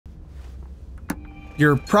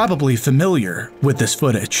You're probably familiar with this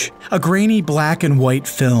footage. A grainy black and white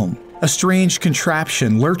film. A strange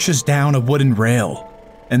contraption lurches down a wooden rail,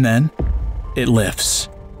 and then it lifts.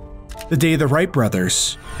 The day the Wright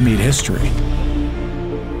brothers made history.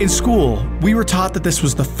 In school, we were taught that this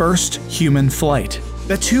was the first human flight,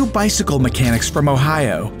 that two bicycle mechanics from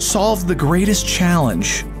Ohio solved the greatest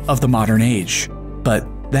challenge of the modern age.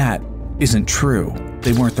 But that isn't true.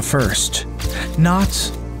 They weren't the first.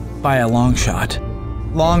 Not by a long shot.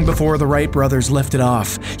 Long before the Wright brothers lifted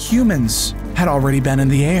off, humans had already been in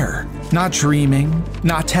the air. Not dreaming,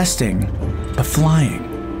 not testing, but flying.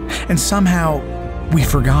 And somehow, we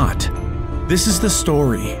forgot. This is the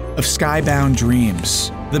story of skybound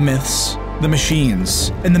dreams, the myths, the machines,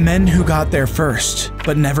 and the men who got there first,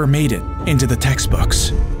 but never made it into the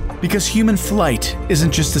textbooks. Because human flight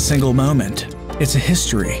isn't just a single moment, it's a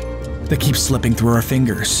history that keeps slipping through our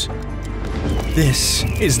fingers. This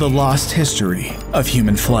is the lost history of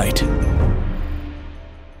human flight.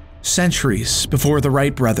 Centuries before the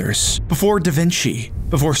Wright brothers, before Da Vinci,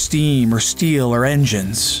 before steam or steel or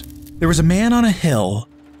engines, there was a man on a hill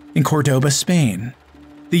in Cordoba, Spain.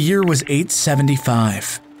 The year was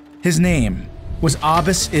 875. His name was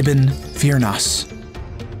Abbas ibn Firnas.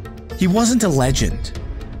 He wasn't a legend.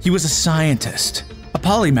 He was a scientist, a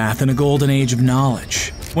polymath in a golden age of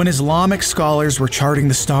knowledge, when Islamic scholars were charting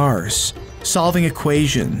the stars, solving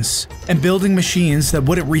equations, and building machines that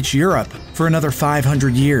wouldn't reach Europe for another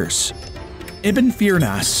 500 years. Ibn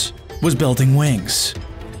Firnas was building wings.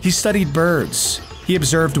 He studied birds, he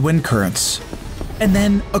observed wind currents, and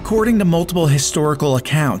then, according to multiple historical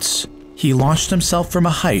accounts, he launched himself from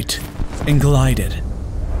a height and glided.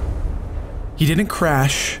 He didn't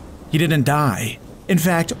crash, he didn't die. In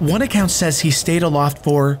fact, one account says he stayed aloft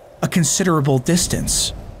for a considerable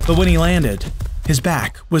distance, but when he landed, his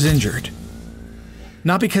back was injured.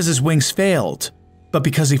 Not because his wings failed, but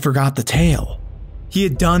because he forgot the tail. He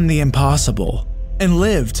had done the impossible and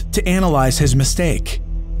lived to analyze his mistake.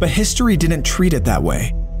 But history didn't treat it that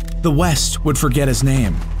way. The West would forget his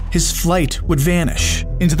name. His flight would vanish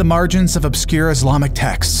into the margins of obscure Islamic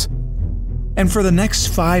texts. And for the next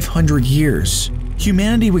 500 years,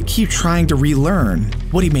 humanity would keep trying to relearn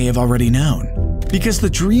what he may have already known. Because the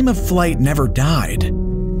dream of flight never died,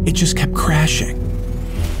 it just kept crashing.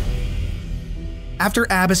 After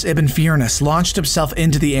Abbas ibn Firnas launched himself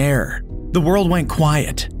into the air, the world went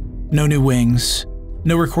quiet. No new wings,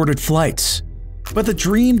 no recorded flights. But the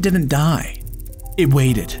dream didn't die. It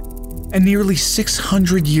waited. And nearly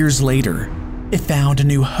 600 years later, it found a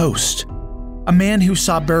new host. A man who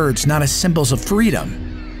saw birds not as symbols of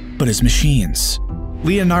freedom, but as machines.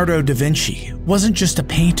 Leonardo da Vinci wasn't just a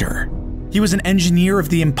painter. He was an engineer of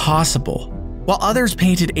the impossible. While others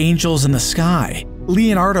painted angels in the sky,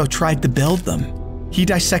 Leonardo tried to build them. He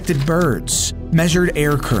dissected birds, measured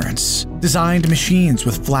air currents, designed machines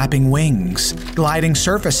with flapping wings, gliding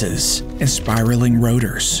surfaces, and spiraling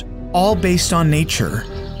rotors. All based on nature,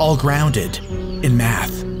 all grounded in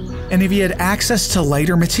math. And if he had access to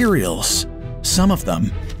lighter materials, some of them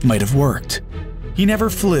might have worked. He never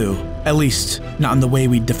flew, at least not in the way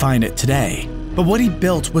we define it today. But what he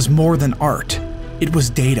built was more than art. It was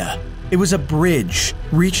data. It was a bridge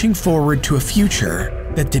reaching forward to a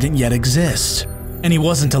future that didn't yet exist. And he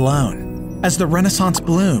wasn't alone. As the Renaissance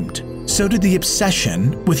bloomed, so did the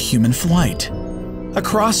obsession with human flight.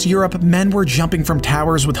 Across Europe, men were jumping from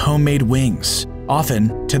towers with homemade wings,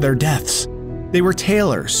 often to their deaths. They were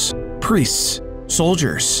tailors, priests,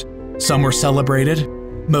 soldiers. Some were celebrated,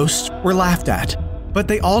 most were laughed at. But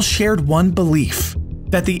they all shared one belief,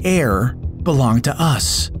 that the air belonged to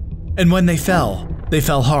us. And when they fell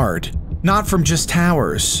hard. Not from just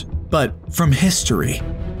towers, but from history.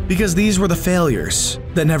 Because these were the failures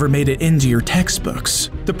that never made it into your textbooks,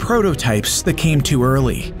 the prototypes that came too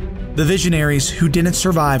early, the visionaries who didn't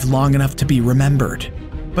survive long enough to be remembered.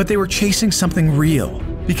 But they were chasing something real,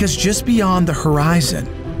 because just beyond the horizon,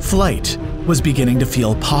 flight was beginning to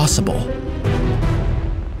feel possible.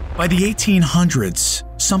 By the 1800s,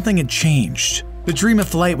 something had changed. The dream of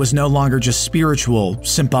flight was no longer just spiritual,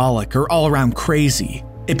 symbolic, or all-around crazy.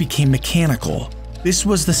 It became mechanical. This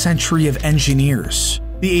was the century of engineers,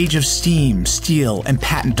 the age of steam, steel, and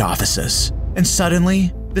patent offices. And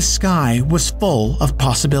suddenly, the sky was full of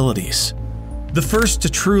possibilities. The first to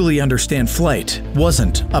truly understand flight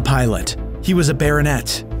wasn't a pilot. He was a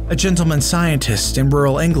baronet, a gentleman scientist in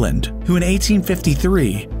rural England, who in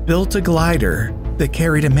 1853 built a glider that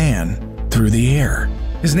carried a man through the air.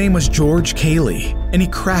 His name was George Cayley, and he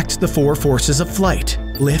cracked the four forces of flight: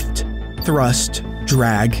 lift, thrust,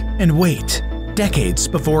 drag, and weight, decades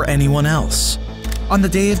before anyone else. On the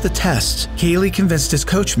day of the test, Cayley convinced his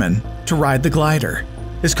coachman to ride the glider.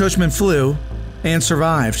 His coachman flew and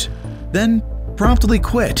survived, then promptly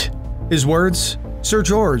quit. His words, "Sir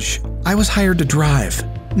George, I was hired to drive,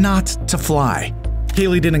 not to fly."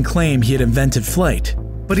 Cayley didn't claim he had invented flight,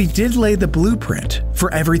 but he did lay the blueprint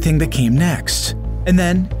for everything that came next. And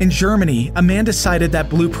then, in Germany, a man decided that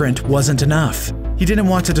blueprint wasn't enough. He didn't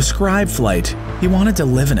want to describe flight, he wanted to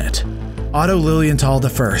live in it. Otto Lilienthal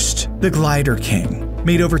I, the glider king,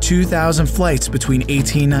 made over 2,000 flights between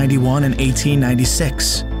 1891 and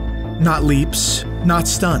 1896. Not leaps, not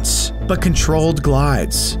stunts, but controlled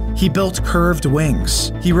glides. He built curved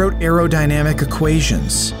wings, he wrote aerodynamic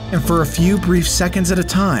equations, and for a few brief seconds at a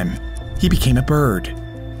time, he became a bird.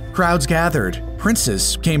 Crowds gathered,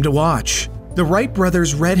 princes came to watch. The Wright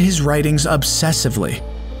brothers read his writings obsessively.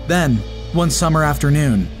 Then, one summer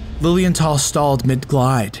afternoon, Lilienthal stalled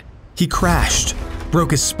mid-glide. He crashed,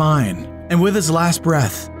 broke his spine, and with his last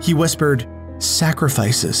breath, he whispered,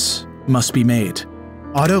 "Sacrifices must be made."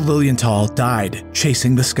 Otto Lilienthal died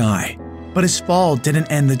chasing the sky, but his fall didn't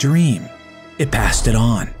end the dream. It passed it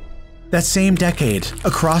on. That same decade,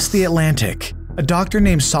 across the Atlantic, a doctor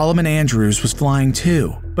named Solomon Andrews was flying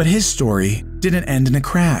too, but his story didn't end in a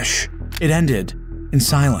crash. It ended in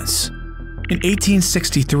silence. In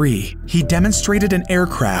 1863, he demonstrated an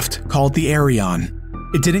aircraft called the Arion.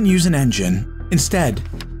 It didn't use an engine. Instead,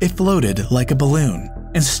 it floated like a balloon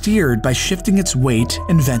and steered by shifting its weight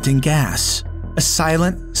and venting gas. A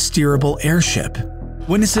silent, steerable airship.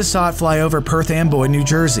 Witnesses saw it fly over Perth Amboy, New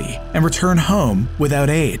Jersey, and return home without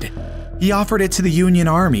aid. He offered it to the Union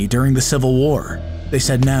Army during the Civil War. They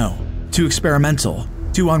said no. Too experimental,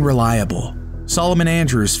 too unreliable. Solomon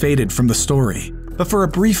Andrews faded from the story, but for a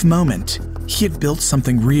brief moment, he had built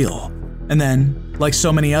something real. And then, like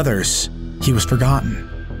so many others, he was forgotten.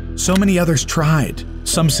 So many others tried,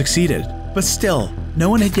 some succeeded, but still, no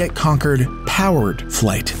one had yet conquered powered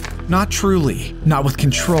flight. Not truly, not with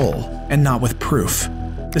control, and not with proof.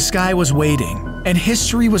 The sky was waiting, and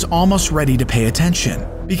history was almost ready to pay attention,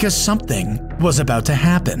 because something was about to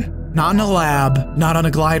happen. Not in a lab, not on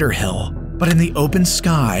a glider hill, but in the open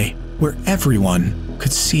sky where everyone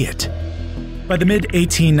could see it. By the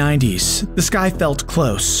mid-1890s, the sky felt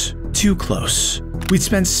close, too close. We'd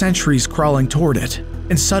spent centuries crawling toward it,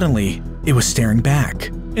 and suddenly, it was staring back.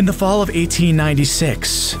 In the fall of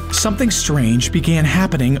 1896, something strange began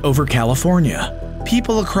happening over California.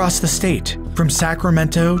 People across the state, from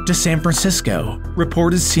Sacramento to San Francisco,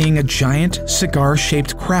 reported seeing a giant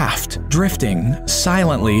cigar-shaped craft drifting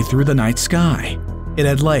silently through the night sky. It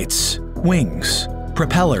had lights, wings,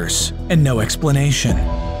 propellers, and no explanation.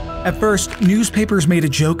 At first, newspapers made a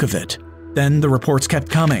joke of it. Then the reports kept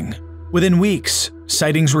coming. Within weeks,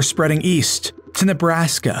 sightings were spreading east to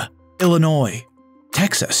Nebraska, Illinois,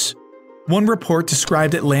 Texas. One report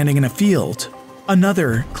described it landing in a field.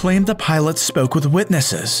 Another claimed the pilot spoke with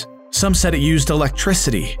witnesses. Some said it used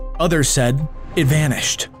electricity. Others said it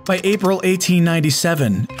vanished. By April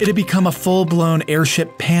 1897, it had become a full-blown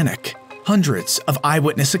airship panic. Hundreds of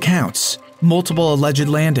eyewitness accounts, multiple alleged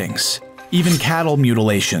landings, even cattle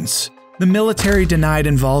mutilations. The military denied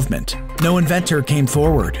involvement. No inventor came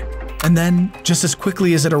forward. And then, just as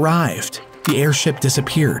quickly as it arrived, the airship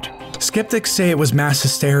disappeared. Skeptics say it was mass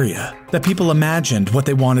hysteria, that people imagined what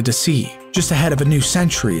they wanted to see, just ahead of a new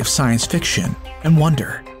century of science fiction and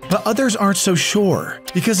wonder. But others aren't so sure,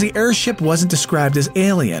 because the airship wasn't described as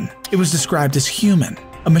alien, it was described as human,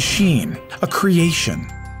 a machine, a creation,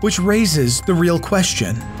 which raises the real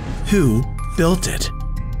question: who built it?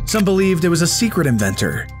 Some believed it was a secret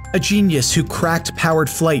inventor, a genius who cracked powered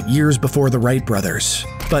flight years before the Wright brothers,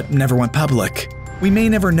 but never went public. We may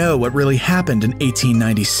never know what really happened in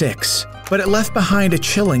 1896, but it left behind a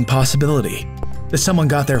chilling possibility that someone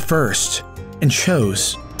got there first and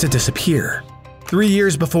chose to disappear. 3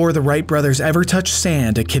 years before the Wright brothers ever touched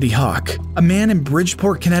sand at Kitty Hawk, a man in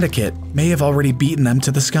Bridgeport, Connecticut may have already beaten them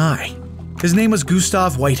to the sky. His name was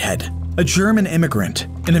Gustav Whitehead, a German immigrant,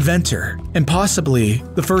 an inventor, and possibly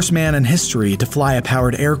the first man in history to fly a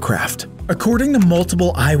powered aircraft. According to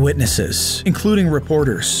multiple eyewitnesses, including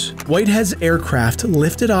reporters, Whitehead's aircraft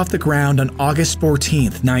lifted off the ground on August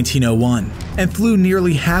 14, 1901, and flew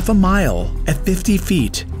nearly half a mile at 50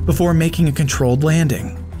 feet before making a controlled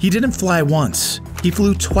landing. He didn't fly once, he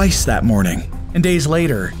flew twice that morning, and days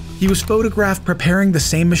later, he was photographed preparing the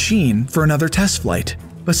same machine for another test flight.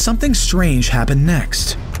 But something strange happened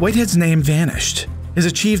next. Whitehead's name vanished. His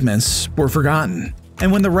achievements were forgotten.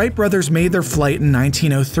 And when the Wright brothers made their flight in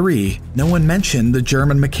 1903, no one mentioned the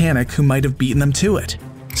German mechanic who might have beaten them to it.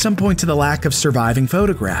 Some point to the lack of surviving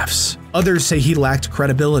photographs. Others say he lacked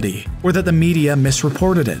credibility, or that the media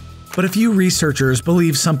misreported it. But a few researchers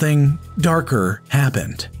believe something darker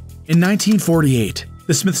happened. In 1948,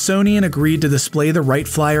 the Smithsonian agreed to display the Wright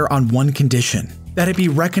Flyer on one condition: that it be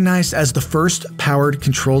recognized as the first powered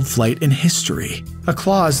controlled flight in history, a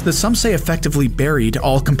clause that some say effectively buried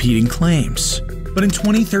all competing claims. But in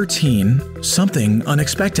 2013, something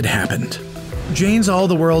unexpected happened. Jane's All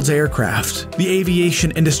the World's Aircraft, the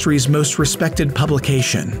aviation industry's most respected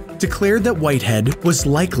publication, declared that Whitehead was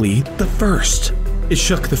likely the first. It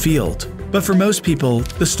shook the field. But for most people,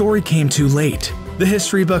 the story came too late. The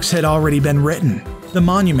history books had already been written. The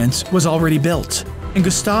monument was already built. And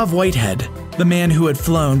Gustav Whitehead, the man who had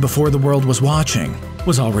flown before the world was watching,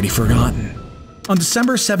 was already forgotten. On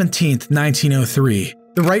December 17, 1903,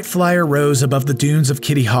 the Wright Flyer rose above the dunes of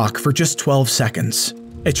Kitty Hawk for just 12 seconds.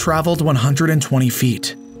 It traveled 120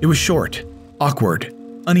 feet. It was short, awkward,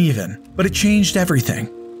 uneven, but it changed everything.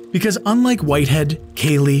 Because unlike Whitehead,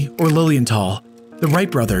 Cayley, or Lilienthal, the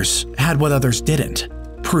Wright brothers had what others didn't: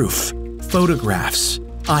 proof, photographs,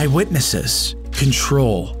 eyewitnesses,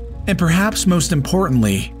 control, and perhaps most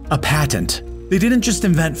importantly, a patent. They didn't just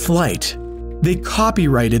invent flight, they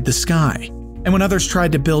copyrighted the sky. And when others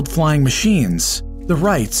tried to build flying machines, the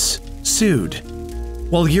Wrights sued.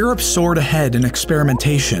 While Europe soared ahead in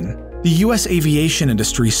experimentation, the US aviation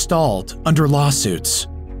industry stalled under lawsuits.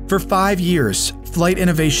 For 5 years, flight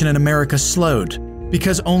innovation in America slowed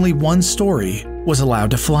because only one story was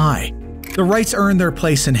allowed to fly. The Wrights earned their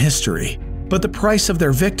place in history, but the price of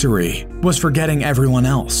their victory was forgetting everyone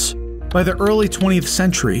else. By the early 20th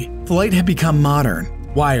century, flight had become modern: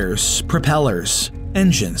 wires, propellers,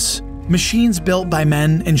 engines, machines built by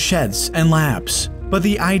men in sheds and labs. But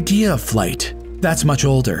the idea of flight, that's much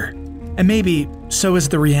older. And maybe so is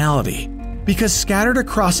the reality. Because scattered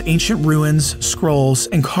across ancient ruins, scrolls,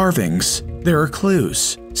 and carvings, there are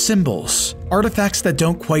clues, symbols, artifacts that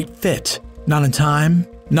don't quite fit. Not in time,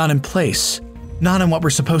 not in place, not in what we're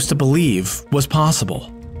supposed to believe was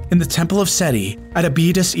possible. In the Temple of Seti at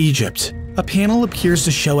Abydos, Egypt, a panel appears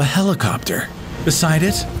to show a helicopter. Beside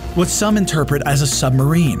it, what some interpret as a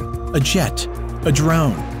submarine, a jet, a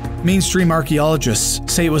drone. Mainstream archaeologists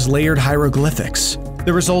say it was layered hieroglyphics,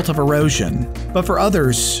 the result of erosion, but for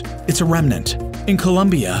others, it's a remnant. In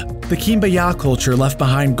Colombia, the Quimbaya culture left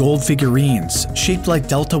behind gold figurines shaped like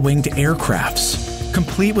delta-winged aircrafts,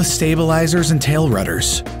 complete with stabilizers and tail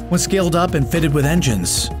rudders. When scaled up and fitted with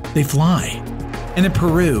engines, they fly. And in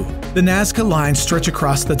Peru, the Nazca lines stretch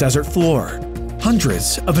across the desert floor,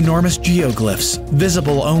 hundreds of enormous geoglyphs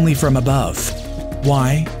visible only from above.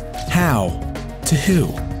 Why? How? To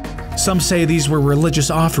who? Some say these were religious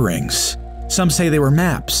offerings. Some say they were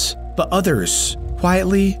maps, but others,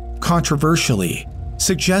 quietly, controversially,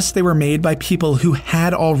 suggest they were made by people who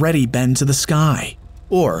had already been to the sky,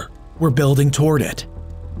 or were building toward it.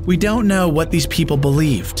 We don't know what these people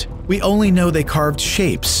believed. We only know they carved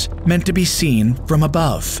shapes meant to be seen from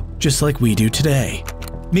above, just like we do today.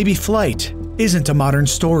 Maybe flight isn't a modern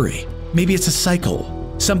story. Maybe it's a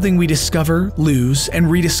cycle, something we discover, lose, and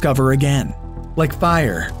rediscover again. Like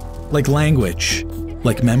fire, like language,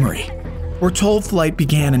 like memory. We're told flight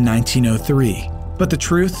began in 1903, but the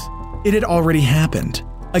truth? It had already happened,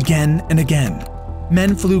 again and again.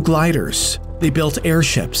 Men flew gliders, they built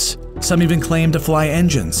airships, some even claimed to fly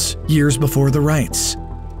engines years before the Wrights.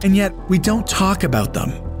 And yet, we don't talk about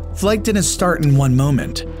them. Flight didn't start in one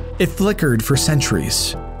moment. It flickered for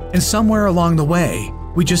centuries. And somewhere along the way,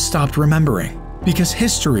 we just stopped remembering. Because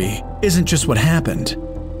history isn't just what happened,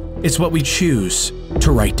 it's what we choose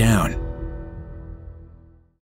to write down.